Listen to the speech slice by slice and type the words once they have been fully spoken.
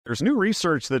There's new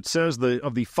research that says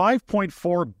of the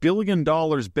 $5.4 billion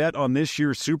bet on this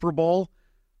year's Super Bowl,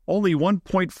 only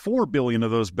 $1.4 billion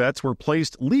of those bets were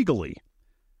placed legally.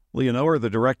 Lia Nower, the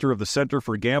director of the Center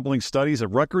for Gambling Studies at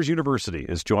Rutgers University,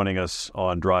 is joining us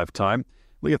on Drive Time.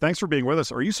 Lia, thanks for being with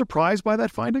us. Are you surprised by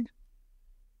that finding?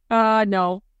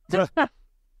 No.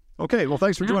 Okay, well,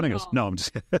 thanks for joining us. No, I'm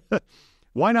just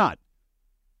Why not?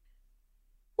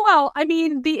 Well, I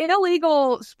mean, the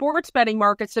illegal sports betting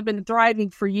markets have been thriving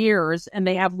for years, and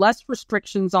they have less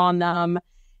restrictions on them.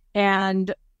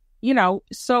 And,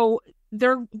 so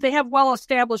they have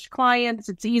well-established clients.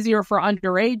 It's easier for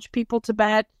underage people to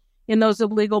bet in those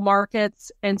illegal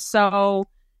markets. And so,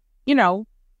 it's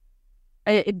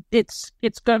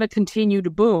going to continue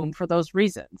to boom for those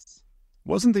reasons.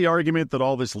 Wasn't the argument that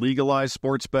all this legalized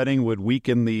sports betting would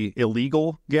weaken the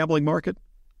illegal gambling market?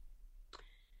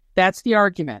 That's the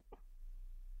argument.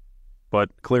 But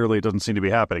clearly it doesn't seem to be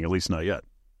happening, at least not yet.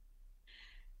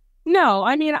 No,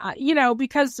 I mean,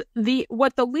 because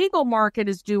what the legal market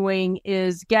is doing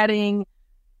is getting,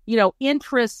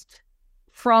 interest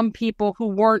from people who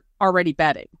weren't already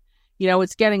betting.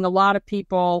 It's getting a lot of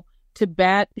people to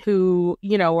bet who,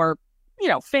 are,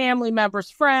 family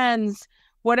members, friends,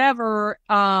 whatever,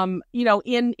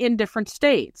 in different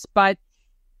states. But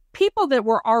people that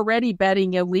were already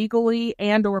betting illegally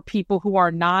and or people who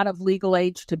are not of legal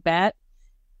age to bet,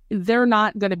 they're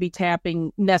not going to be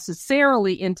tapping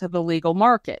necessarily into the legal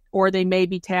market, or they may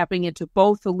be tapping into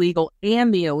both the legal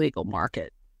and the illegal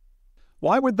market.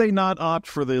 Why would they not opt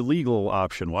for the legal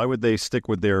option? Why would they stick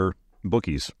with their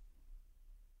bookies?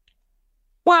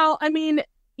 Well, I mean,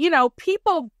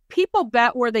 people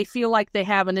bet where they feel like they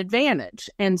have an advantage.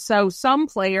 And so some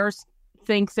players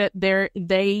think that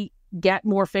they get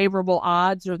more favorable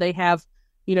odds, or they have,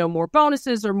 more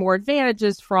bonuses or more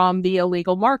advantages from the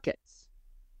illegal markets.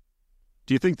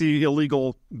 Do you think the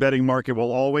illegal betting market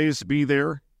will always be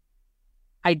there?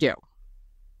 I do.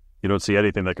 You don't see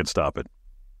anything that could stop it?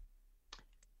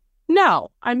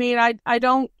 No. I mean, I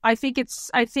don't. I think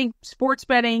sports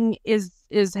betting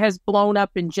has blown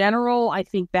up in general. I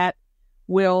think that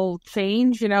will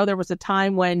change. There was a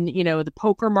time when, the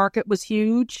poker market was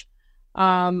huge.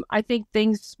 I think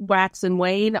things wax and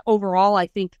wane. Overall, I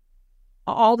think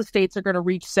all the states are going to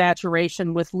reach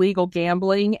saturation with legal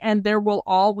gambling, and there will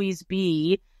always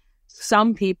be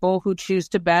some people who choose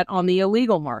to bet on the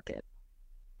illegal market.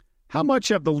 How much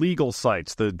have the legal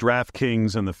sites, the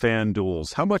DraftKings and the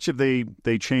FanDuels, how much have they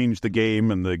changed the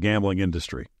game and the gambling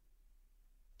industry?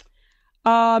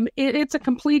 It's a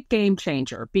complete game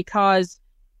changer, because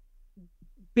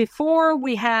before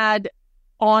we had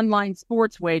online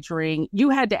sports wagering, you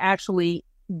had to actually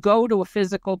go to a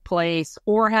physical place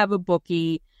or have a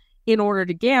bookie in order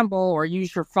to gamble, or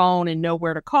use your phone and know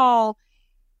where to call.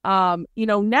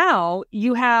 Now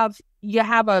you have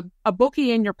a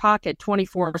bookie in your pocket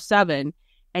 24/7,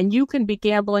 and you can be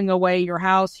gambling away your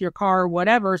house, your car,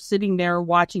 whatever, sitting there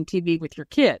watching TV with your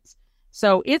kids.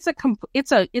 So it's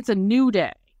a new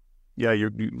day. Yeah,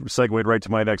 you segued right to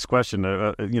my next question.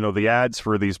 The ads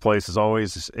for these places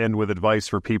always end with advice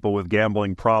for people with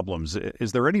gambling problems.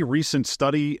 Is there any recent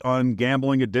study on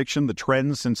gambling addiction, the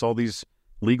trends since all these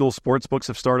legal sports books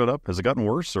have started up? Has it gotten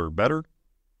worse or better?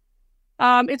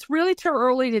 It's really too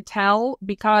early to tell,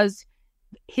 because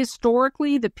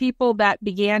historically, the people that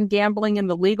began gambling in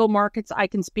the legal markets, I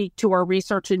can speak to our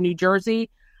research in New Jersey,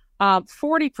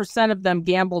 40% of them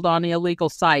gambled on the illegal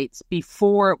sites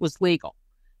before it was legal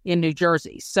in New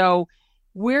Jersey. So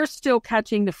we're still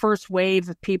catching the first wave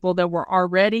of people that were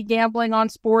already gambling on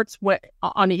sports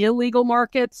on illegal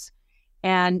markets.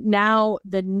 And now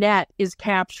the net is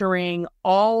capturing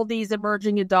all these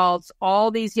emerging adults, all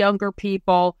these younger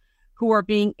people who are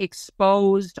being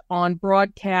exposed on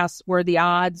broadcasts where the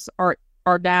odds are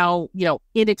now,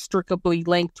 inextricably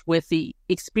linked with the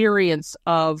experience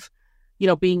of,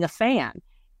 being a fan.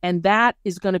 And that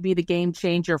is going to be the game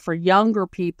changer for younger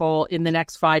people in the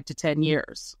next 5 to 10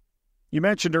 years. You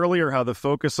mentioned earlier how the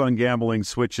focus on gambling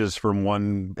switches from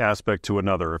one aspect to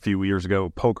another. A few years ago,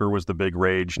 poker was the big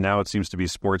rage. Now it seems to be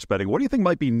sports betting. What do you think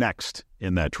might be next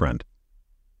in that trend?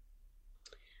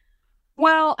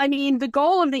 Well, I mean, the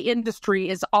goal of the industry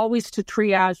is always to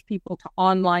triage people to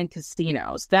online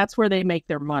casinos. That's where they make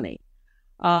their money.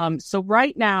 So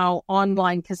right now,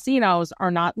 online casinos are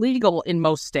not legal in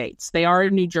most states. They are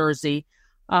in New Jersey.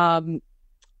 And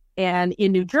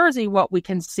in New Jersey, what we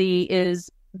can see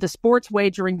is the sports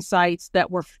wagering sites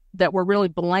that were really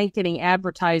blanketing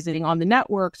advertising on the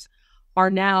networks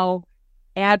are now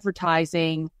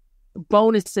advertising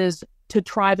bonuses to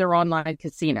try their online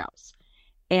casinos.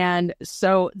 And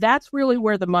so that's really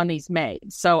where the money's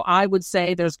made. So I would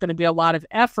say there's going to be a lot of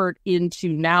effort into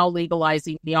now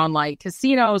legalizing the online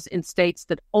casinos in states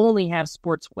that only have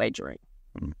sports wagering.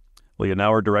 Lia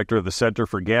Nower, director of the Center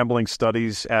for Gambling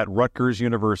Studies at Rutgers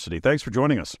University. Thanks for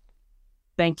joining us.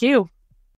 Thank you.